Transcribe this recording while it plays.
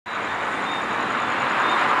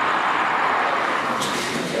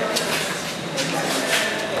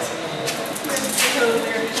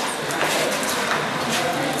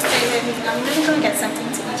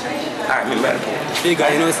Big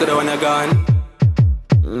guy, you know, so that when you're gone.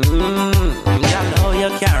 Girl, how you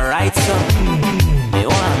can write so? Me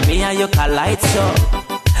want me and you can light so.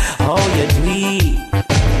 How you do it?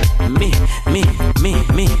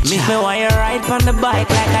 Me want you ride on the bike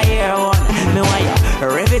like a year one. Me want you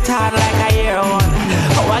rev it hard like a year one.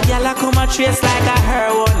 How a girl a come a trace like a her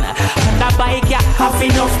one. On the bike ya have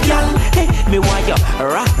enough girl. Hey, me want you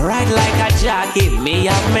ride like a jockey. Me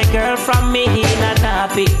have my girl from me in a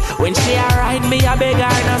nappy. When she a ride me a beg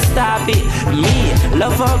her no stop it. Me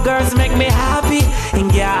love how girls make me happy.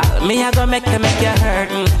 And girl, me a go make you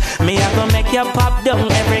hurtin'. Me a go make you pop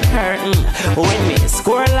down every curtain. When me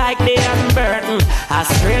score like they Burton, a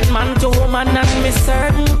straight man to woman and me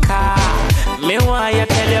certain car. Me want you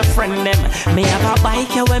tell your friend them. Me have a bike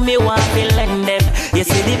here when me want to lend them. You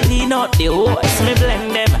see the peanut, the oats, me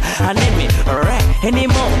blend them. And then me wreck any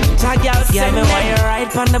mount a girl send me want you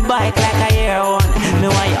ride on the bike like a year one. Me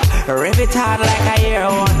want you rev it hard like a year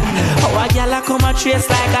one. How a girl a come a trace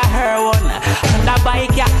like a her one. On the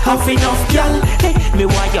bike ya have enough girl. Hey, me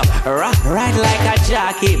want you ride like a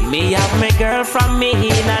jockey. Me have my girl from me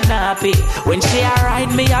in a nappy. When she a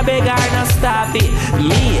ride me a beg her no stop it.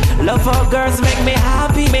 Me love how girls make me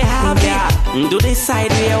happy. Yeah. Do this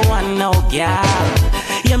side where you want now,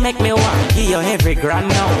 girl. You make me want give you every grand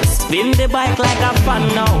now. Spin the bike like a fan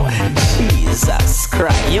now. Jesus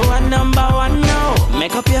Christ, you are number one now.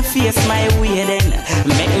 Make up your face my way then.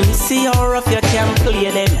 Make me see how rough you can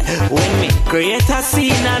play then. When me create a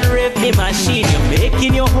scene and rip the machine, you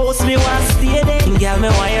making your house me want stay then. Girl, me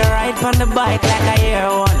want you ride on the bike like a year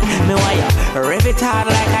one. Me want you rev it hard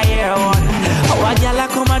like a year one. How a girl a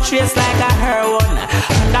come a trace like a her one.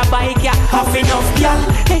 On the bike ya have enough girl.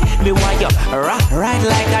 Hey, me want you ride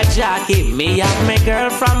like a jockey. Me have my girl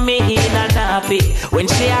from me in a nappy. When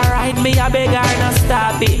she a ride me a beg her no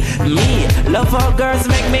stop it. Me love how girls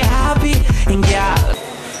make me happy. And girl,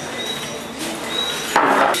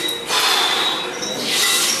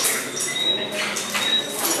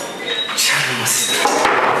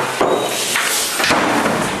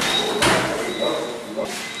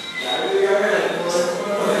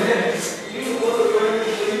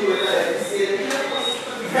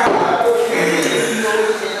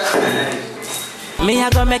 me a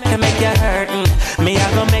go make you hurtin'. Me a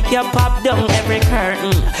go make you pop down every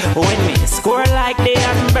curtain. When me score like they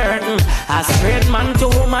Burton, a straight man to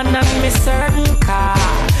woman and me certain car.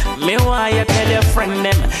 Me want you tell your friend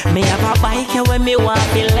them. Me have a bike here when me want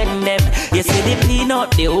to lend them. You see the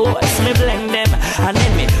peanut, the oats, me blend them. And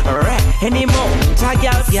then me wreck any mount a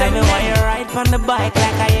girl send me want you ride on the bike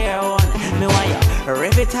like a year one. Me want you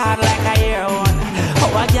rev it hard like a year one.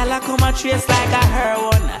 How a girl a come a trace like a her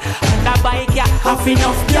one. On the bike ya have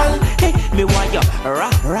enough girl. Hey, me want you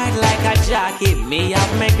ride like a jockey. Me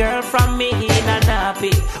have my girl from me in a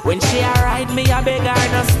nappy. When she a ride me a beg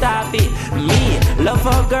her no stop it. Me love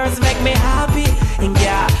how girls make me happy. And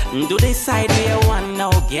girl, do this side where you want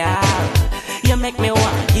now, girl. You make me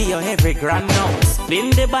want give you every grand now. Spin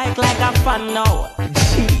the bike like a fan now.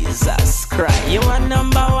 Jesus Christ, you are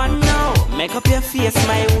number one now. Make up your face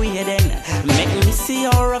my way then. Make me see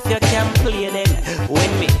how rough you can play then.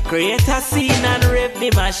 When me create a scene and rip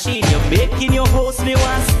the machine, you making your house me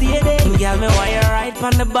want stay then. Girl, me want you ride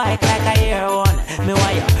on the bike like a year one. Me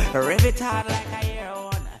want you rev it hard like a year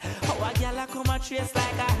one. How a girl a come a trace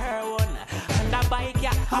like a her one. On the bike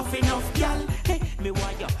ya have enough girl. Hey, me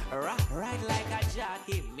want you ride like a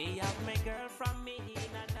jockey. Me have my girl from me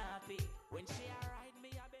in a nappy. When she